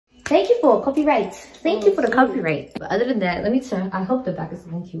Thank you for copyright. Thank you for the copyright. But other than that, let me tell you, I hope the back is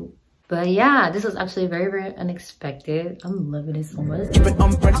looking cute. But yeah, this was actually very, very unexpected. I'm loving it so much. I'm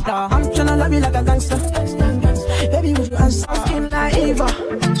tryna love you like a gangster. Baby, would you answer? Skin like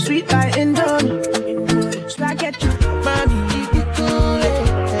Eva, sweet like Indomie. So I get you, mommy.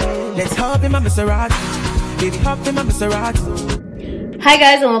 Let's hop in my Maserati. Baby, hop in my Maserati. Hi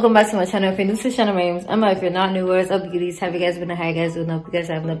guys, and welcome back to my channel. If you're new to the channel, my name is Emma. If you're not new, what's up, beauties? Have you guys been? How you guys doing? Hope you guys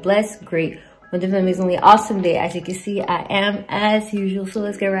are having a blessed, great, wonderful, amazingly awesome day. As you can see, I am as usual. So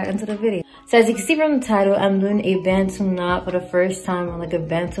let's get right into the video. So as you can see from the title, I'm doing a Bantu knot for the first time, on like a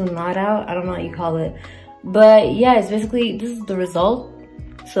Bantu knot out. I don't know what you call it, but yeah, it's basically, this is the result.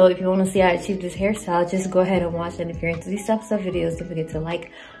 So if you want to see how I achieve this hairstyle, just go ahead and watch. And if you're into these types of videos, don't forget to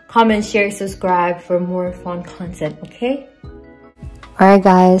like, comment, share, subscribe for more fun content. Okay. Alright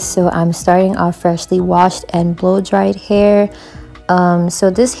guys, so I'm starting off freshly washed and blow dried hair. So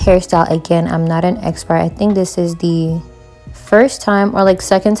this hairstyle, again, I'm not an expert. I think this is the first time or like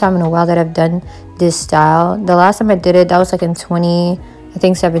second time in a while that I've done this style. The last time I did it, that was like in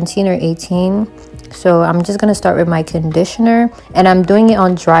 17 or 18. So I'm just gonna start with my conditioner, and I'm doing it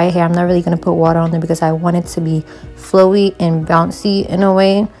on dry hair. I'm not really gonna put water on it because I want it to be flowy and bouncy in a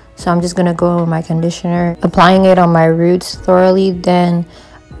way. So I'm just gonna go with my conditioner, applying it on my roots thoroughly, then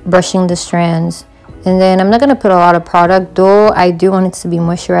brushing the strands. And then I'm not gonna put a lot of product, though I do want it to be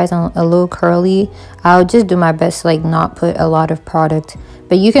moisturized and a little curly. I'll just do my best to like not put a lot of product,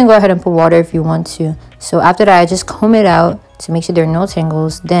 but you can go ahead and put water if you want to. So after that, I just comb it out to make sure there are no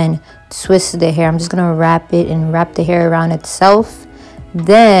tangles, then twist the hair. I'm just gonna wrap it and wrap the hair around itself.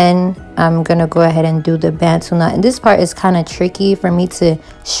 Then I'm gonna go ahead and do the Bantu knot, and this part is kind of tricky for me to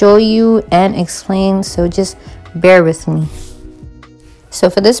show you and explain, so just bear with me. So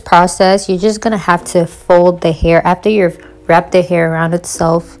for this process, you're just gonna have to fold the hair. After you've wrapped the hair around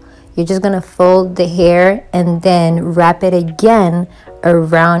itself, you're just gonna fold the hair and then wrap it again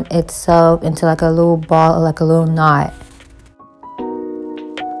around itself into like a little ball or like a little knot.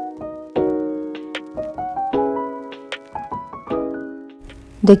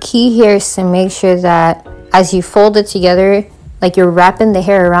 The key here is to make sure that as you fold it together, like you're wrapping the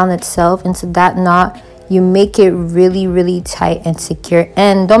hair around itself into that knot, you make it really, really tight and secure.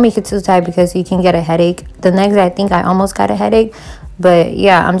 And don't make it too tight because you can get a headache. The next day, I think I almost got a headache. But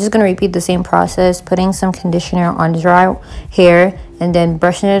yeah, I'm just going to repeat the same process, putting some conditioner on dry hair and then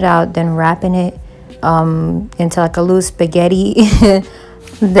brushing it out, then wrapping it into like a loose spaghetti,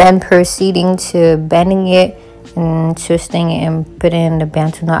 then proceeding to bending it and twisting it and putting in the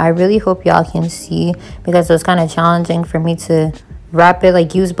Bantu knot. I really hope y'all can see, because it was kind of challenging for me to wrap it,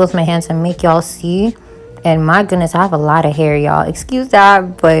 like use both my hands and make y'all see. And my goodness, I have a lot of hair, y'all, excuse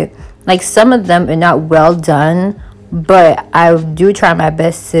that, but like some of them are not well done, but I do try my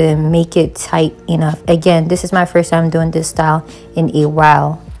best to make it tight enough. Again, this is my first time doing this style in a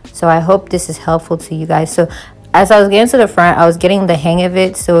while, so I hope this is helpful to you guys. So as I was getting to the front, I was getting the hang of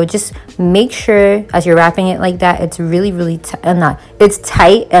it. So just make sure as you're wrapping it like that, it's really, really it's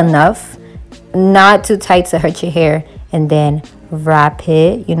tight enough, not too tight to hurt your hair. And then wrap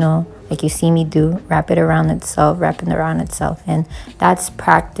it, you know, like you see me do, wrap it around itself, wrap it around itself. And that's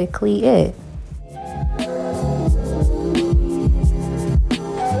practically it.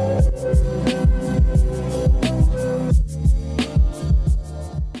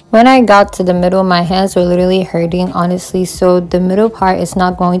 When I got to the middle, my hands were literally hurting, honestly. So the middle part is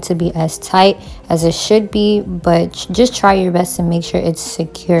not going to be as tight as it should be, but just try your best to make sure it's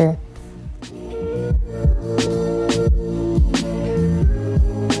secure.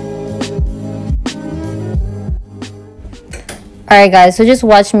 Alright guys, so just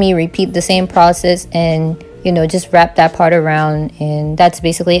watch me repeat the same process and, you know, just wrap that part around, and that's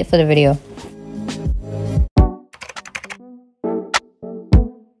basically it for the video.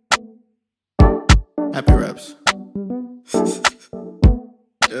 Happy raps.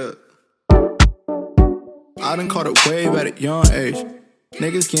 Yeah. I done caught a wave at a young age.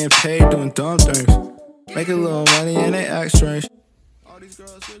 Niggas getting paid doing dumb things. Make a little money and they act strange. All these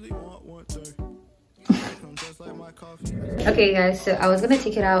girls really want one thing. Okay guys, so I was gonna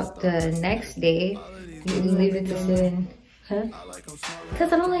take it out the next day. You leave it to sit in. Huh?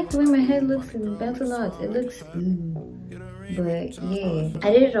 Because I don't like the way my head looks in the Bantu knots. It looks but yeah,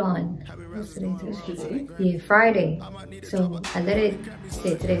 I did it on, what's today, Tuesday? Yeah, Friday. So I let it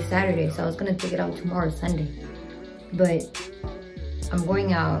sit. Today's Saturday, so I was gonna take it out tomorrow, Sunday, but I'm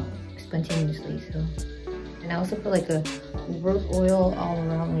going out spontaneously. So, and I also put like a rose oil all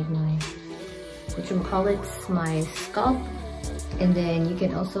around like my, my scalp. And then you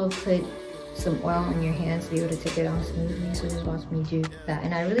can also put some oil on your hands to be able to take it on smoothly. So just watch me do that.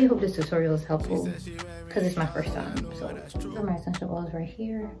 And I really hope this tutorial is helpful because it's my first time. So these are my essential oils right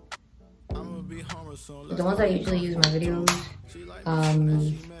here. The ones I usually use in my videos: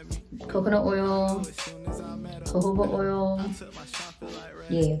 coconut oil, jojoba oil.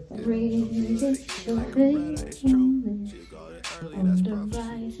 Yeah. On the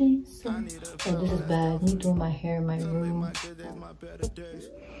rising sun. Oh, this is bad. Me doing my hair in my room.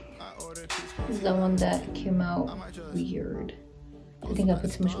 This is the one that came out weird. I think I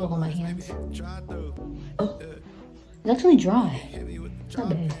put too much oil on my hands. Oh, it's actually dry. It's not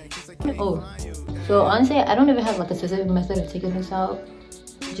bad. Oh, so honestly, I don't even have like a specific method of taking this out.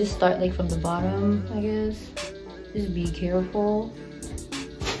 Just start like from the bottom, I guess. Just be careful.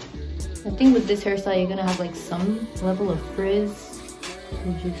 I think with this hairstyle, you're gonna have like some level of frizz. So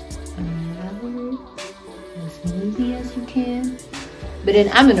just unravel it as smoothly as you can. But then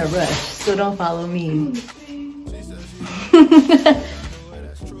I'm in a rush, so don't follow me.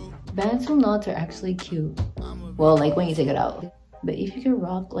 Bantu knots are actually cute. Well, like when you take it out. But if you can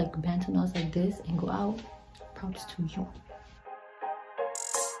rock like bantu knots like this and go out, props to you.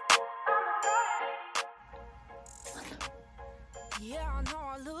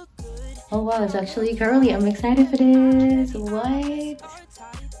 Oh wow, it's actually curly. I'm excited for this. What?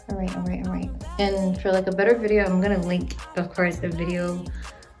 Alright. And for like a better video, I'm gonna link, of course, a video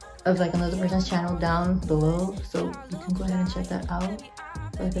of like another person's channel down below. So you can go ahead and check that out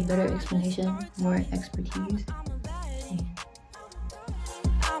for like a better explanation, more expertise.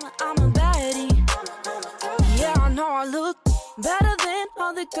 I'm a baddie. Yeah, I know I look better than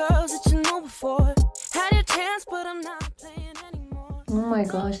all the girls that you knew before. Had your chance, but I'm not playing anymore. Oh my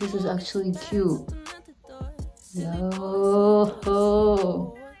gosh, this is actually cute. Yo.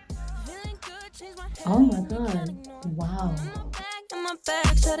 Oh my god. Wow.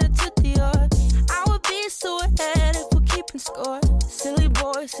 I would be so ahead if we're keeping score. Silly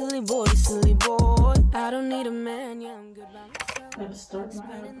boy, silly boy, silly boy. I don't need a man, yeah, I'm good by myself. Gotta start my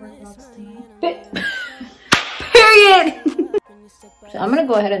airport box thing. Period! So I'm gonna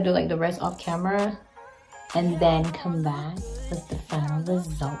go ahead and do like the rest off camera and then come back with the final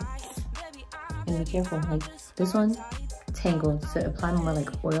results. And be careful, like this one tangled, so apply more like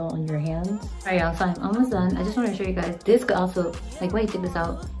oil on your hands. Alright y'all, so I'm almost done. I just want to show you guys, this could also, like when you take this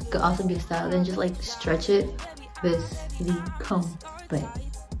out, could also be a style. Then just like stretch it with the comb. But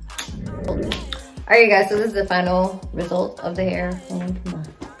alright guys, so this is the final result of the hair. I'm gonna put my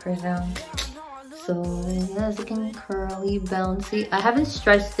purse down. So yeah, it's looking curly, bouncy. I haven't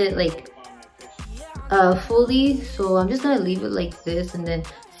stretched it like fully, so I'm just gonna leave it like this and then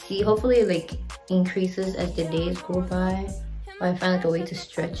see, hopefully it like increases as the days go by, or I find like a way to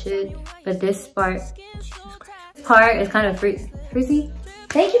stretch it. But this part is kind of frizzy.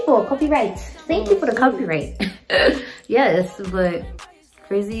 Thank you for copyright. Thank you for the copyright. Yes, but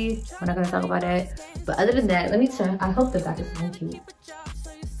frizzy, we're not gonna talk about that. But other than that, let me turn. I hope the back is looking cute.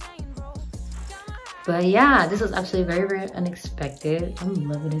 But yeah, this was actually very, very unexpected. I'm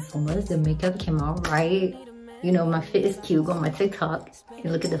loving it so much. The makeup came out right. You know, my fit is cute. Go on my TikTok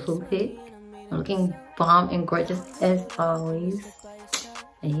and look at the full fit. I'm looking bomb and gorgeous as always.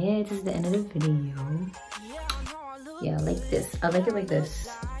 And yeah, this is the end of the video. Yeah, I like this. I like it like this.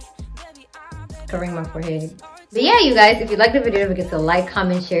 Covering my forehead. But yeah, you guys, if you like the video, don't forget to like,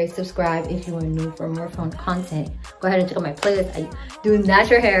 comment, share, subscribe if you are new for more fun content. Go ahead and check out my playlist. I do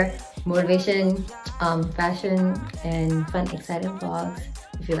natural hair, motivation, fashion, and fun, exciting vlogs.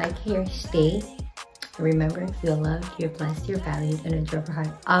 If you like hair, stay. Remember, feel loved, you're blessed, you're valued, and a joy for heart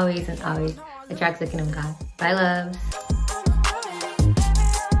always and always attracts the kingdom of God. Bye, loves.